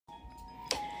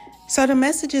So the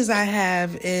messages I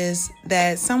have is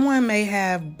that someone may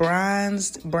have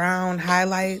bronzed brown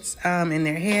highlights in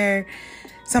their hair.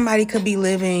 Somebody could be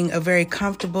living a very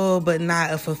comfortable but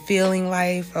not a fulfilling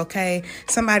life, okay?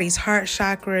 Somebody's heart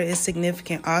chakra is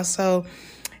significant also.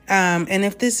 And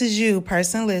if this is you,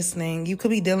 person listening, you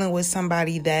could be dealing with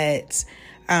somebody that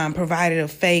provided a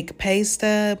fake pay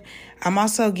stub. I'm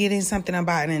also getting something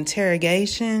about an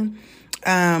interrogation.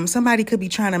 Somebody could be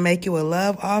trying to make you a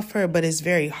love offer, but it's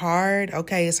very hard.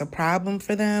 Okay, it's a problem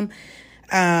for them.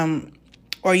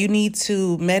 Or you need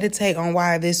to meditate on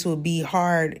why this will be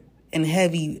hard and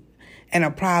heavy and a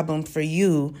problem for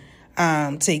you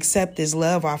to accept this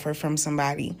love offer from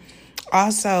somebody.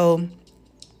 Also,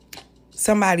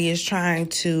 somebody is trying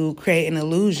to create an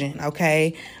illusion,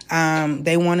 okay?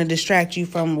 They want to distract you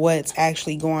from what's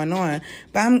actually going on.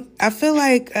 But I feel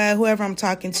like whoever I'm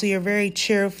talking to, you're very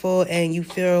cheerful and you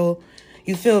feel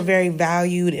very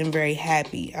valued and very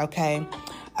happy, okay?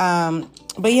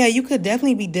 But yeah, you could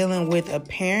definitely be dealing with a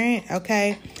parent,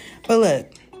 okay? But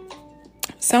look,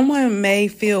 someone may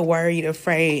feel worried,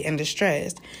 afraid, and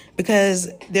distressed because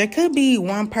there could be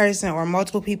one person or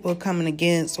multiple people coming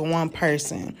against one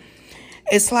person.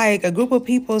 It's like a group of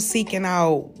people seeking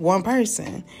out one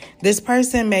person. This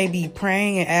person may be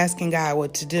praying and asking God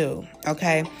what to do,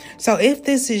 okay? So if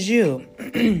this is you,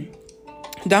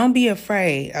 don't be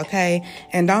afraid, okay?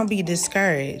 And don't be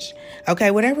discouraged,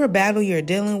 okay? Whatever battle you're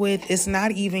dealing with, it's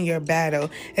not even your battle.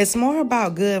 It's more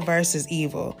about good versus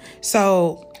evil.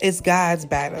 So it's God's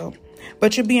battle.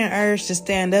 But you're being urged to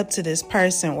stand up to this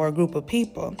person or group of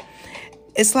people.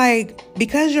 It's like,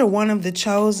 because you're one of the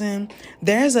chosen,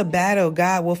 there's a battle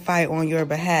God will fight on your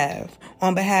behalf,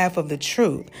 on behalf of the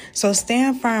truth. So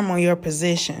stand firm on your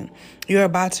position. You're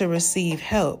about to receive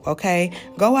help, okay?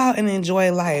 Go out and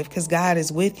enjoy life because God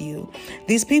is with you.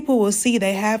 These people will see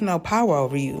they have no power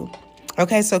over you.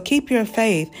 Okay, so keep your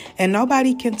faith and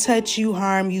nobody can touch you,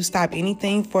 harm you, stop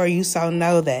anything for you. So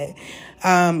know that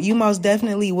you most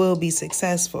definitely will be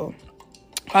successful.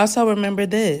 Also, remember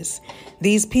this.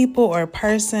 These people or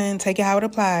person, take it how it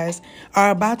applies,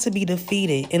 are about to be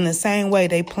defeated in the same way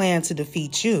they plan to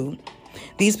defeat you.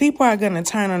 These people are going to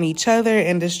turn on each other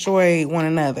and destroy one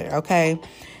another, okay?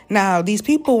 Now, these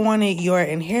people wanted your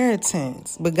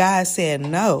inheritance, but God said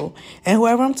no. And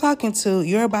whoever I'm talking to,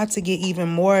 you're about to get even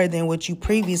more than what you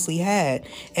previously had,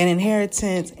 an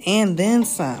inheritance and then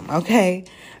some, okay?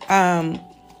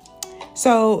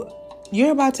 So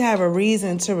you're about to have a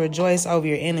reason to rejoice over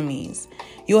your enemies.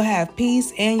 You'll have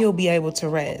peace and you'll be able to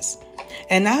rest.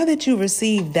 And now that you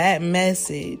received that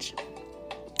message,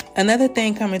 another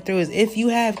thing coming through is if you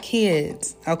have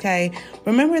kids, okay,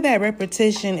 remember that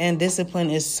repetition and discipline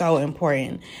is so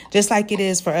important, just like it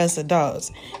is for us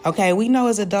adults. Okay, we know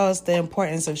as adults the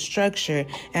importance of structure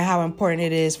and how important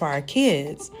it is for our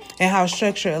kids and how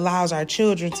structure allows our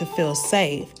children to feel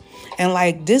safe. And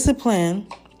like discipline,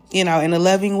 in a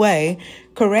loving way,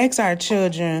 corrects our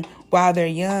children while they're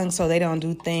young so they don't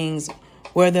do things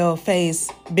where they'll face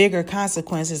bigger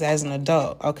consequences as an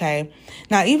adult, okay?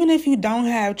 Now, even if you don't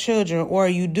have children or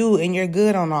you do and you're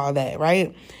good on all that,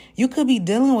 right? You could be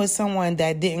dealing with someone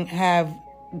that didn't have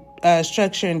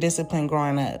structure and discipline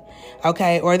growing up,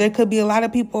 okay? Or there could be a lot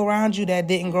of people around you that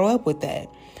didn't grow up with that.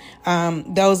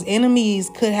 Those enemies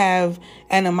could have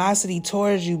animosity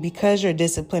towards you because you're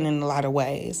disciplined in a lot of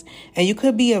ways. And you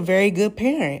could be a very good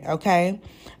parent, okay?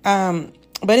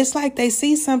 But it's like they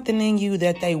see something in you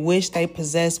that they wish they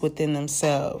possessed within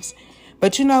themselves.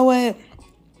 But you know what?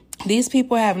 These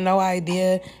people have no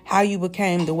idea how you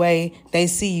became the way they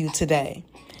see you today.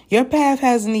 Your path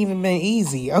hasn't even been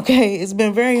easy, okay? It's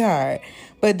been very hard.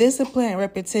 But discipline and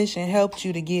repetition helped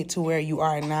you to get to where you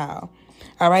are now.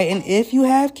 All right. And if you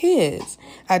have kids,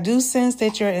 I do sense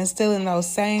that you're instilling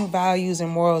those same values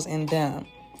and morals in them.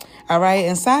 All right.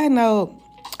 And side note,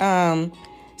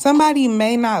 somebody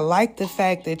may not like the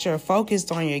fact that you're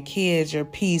focused on your kids, your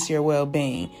peace, your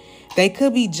well-being. They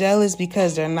could be jealous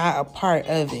because they're not a part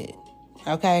of it.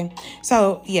 Okay.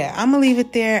 So, yeah, I'm going to leave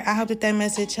it there. I hope that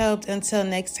message helped. Until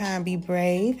next time, be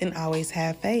brave and always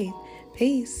have faith.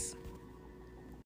 Peace.